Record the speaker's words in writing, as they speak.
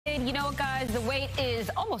You know what, guys? The wait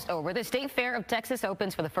is almost over. The State Fair of Texas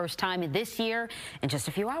opens for the first time this year in just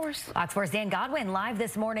a few hours. Fox 4's Dan Godwin live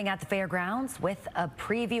this morning at the fairgrounds with a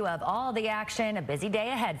preview of all the action. A busy day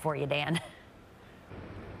ahead for you, Dan.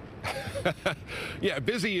 Yeah,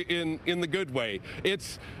 busy in the good way.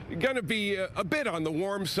 It's going to be a bit on the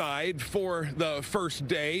warm side for the first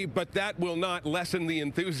day, but that will not lessen the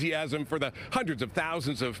enthusiasm for the hundreds of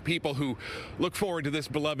thousands of people who look forward to this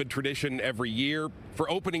beloved tradition every year. For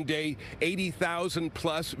opening day, 80,000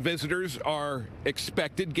 plus visitors are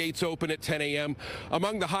expected. Gates open at 10 a.m.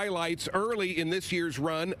 Among the highlights early in this year's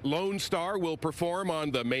run, Lone Star will perform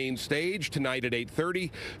on the main stage tonight at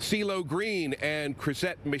 8:30. CeeLo Green and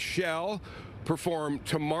Chrisette Michelle perform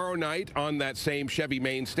tomorrow night on that same Chevy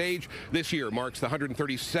main stage. This year marks the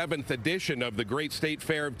 137th edition of the Great State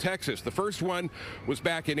Fair of Texas. The first one was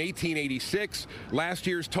back in 1886. Last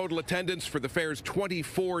year's total attendance for the fair's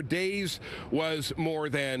 24 days was more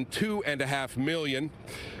than 2.5 million.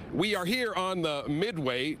 We are here on the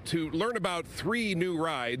Midway to learn about 3 new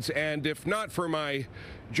rides, and if not for my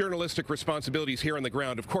journalistic responsibilities here on the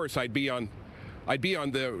ground, of course I'd be on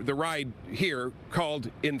the ride here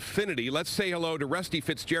called Infinity. Let's say hello to Rusty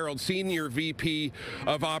Fitzgerald, Senior VP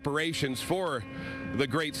of Operations for the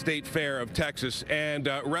Great State Fair of Texas. And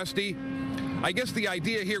Rusty, I guess the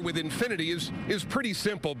idea here with Infinity is pretty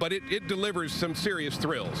simple, but it delivers some serious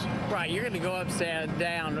thrills. Right, you're going to go upside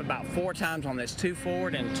down about 4 times on this, 2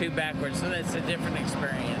 forward and 2 backwards, so that's a different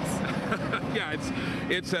experience. Yeah,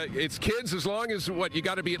 it's kids as long as you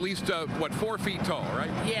got to be at least 4 feet tall, right?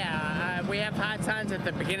 Yeah, we have high signs at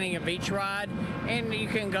the beginning of each ride, and you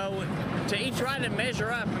can go to each ride and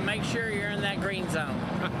measure up and make sure you're in that green zone.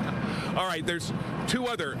 All right, there's 2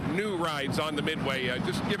 other new rides on the Midway.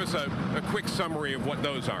 Just give us a quick summary of what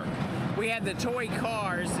those are. We have the Toy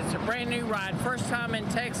Cars. It's a brand new ride, first time in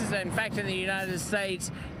Texas, in fact in the United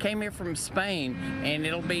States. Came here from Spain, and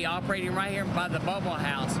it'll be operating right here by the Bubble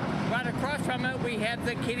House. Right across from it, we have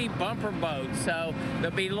the kiddie bumper boat. So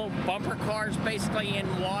there'll be little bumper cars basically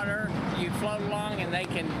in water. You float along, and they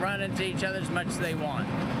can run into each other as much as they want.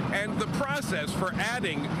 And the process for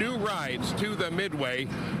adding new rides to the Midway,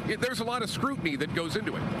 there's a lot of scrutiny that goes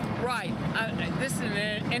into it. Right. This is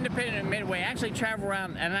an independent Midway. I actually travel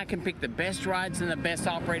around, and I can pick the best rides and the best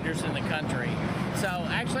operators in the country. So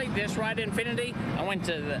actually, this ride, Infinity, I went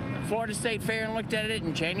to the Florida State Fair and looked at it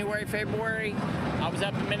in January, February. I was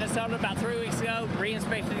up in Minnesota about 3 weeks ago,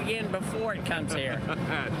 re-inspected it again before it comes here.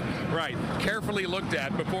 Right. Carefully looked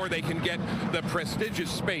at before they can get the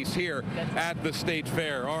prestigious space here at the State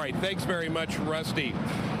Fair. All right. Thanks very much, Rusty.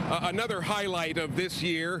 Another highlight of this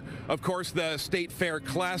year, of course, the State Fair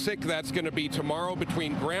Classic. That's going to be tomorrow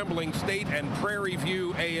between Grambling State and Prairie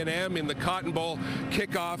View A&M in the Cotton Bowl.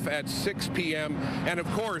 Kickoff at 6 p.m. And,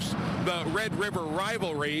 of course, the Red River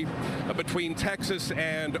rivalry between Texas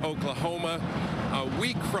and Oklahoma. A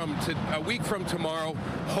week from tomorrow,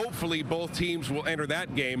 hopefully both teams will enter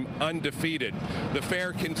that game undefeated. The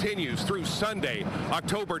fair continues through Sunday,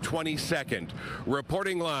 October 22nd.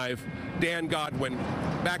 Reporting live, Dan Godwin,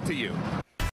 back to you.